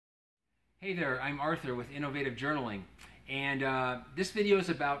Hey there, I'm Arthur with Innovative Journaling, and this video is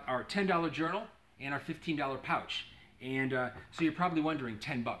about our $10 journal and our $15 pouch. And so you're probably wondering,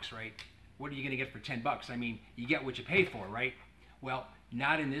 10 bucks, right? What are you going to get for 10 bucks? I mean, you get what you pay for, right? Well,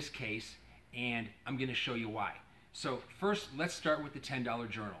 not in this case, and I'm going to show you why. So first, let's start with the $10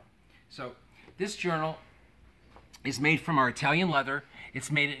 journal. So this journal is made from our Italian leather.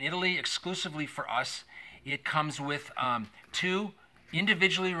 It's made in Italy exclusively for us. It comes with two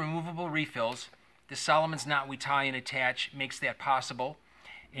individually removable refills. The Solomon's knot we tie and attach makes that possible.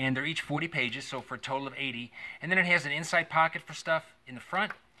 And they're each 40 pages, so for a total of 80. And then it has an inside pocket for stuff in the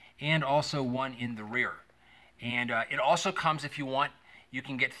front and also one in the rear. And it also comes, if you want, you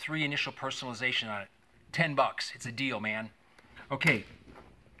can get 3 initial personalization on it. 10 bucks. It's a deal, man. Okay.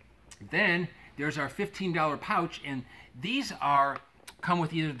 Then there's our $15 pouch, and these come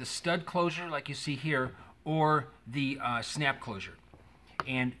with either the stud closure, like you see here, or the snap closure.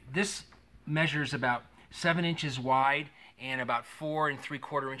 And this measures about 7 inches wide and about 4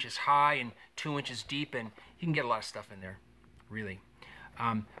 3/4 inches high and 2 inches deep, and you can get a lot of stuff in there, really.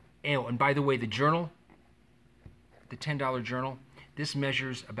 And by the way, the journal, the $10 journal, this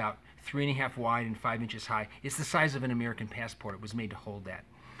measures about 3.5 wide and 5 inches high. It's the size of an American passport. It was made to hold that.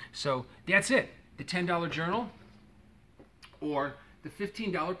 So that's it. The $10 journal or the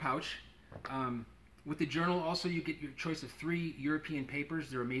 $15 pouch. With the journal, also, you get your choice of 3 European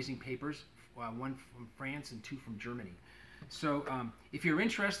papers. They're amazing papers, 1 from France and 2 from Germany. So if you're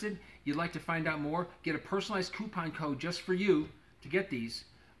interested, you'd like to find out more, get a personalized coupon code just for you to get these,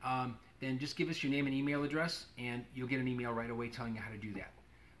 then just give us your name and email address, and you'll get an email right away telling you how to do that.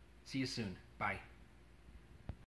 See you soon. Bye.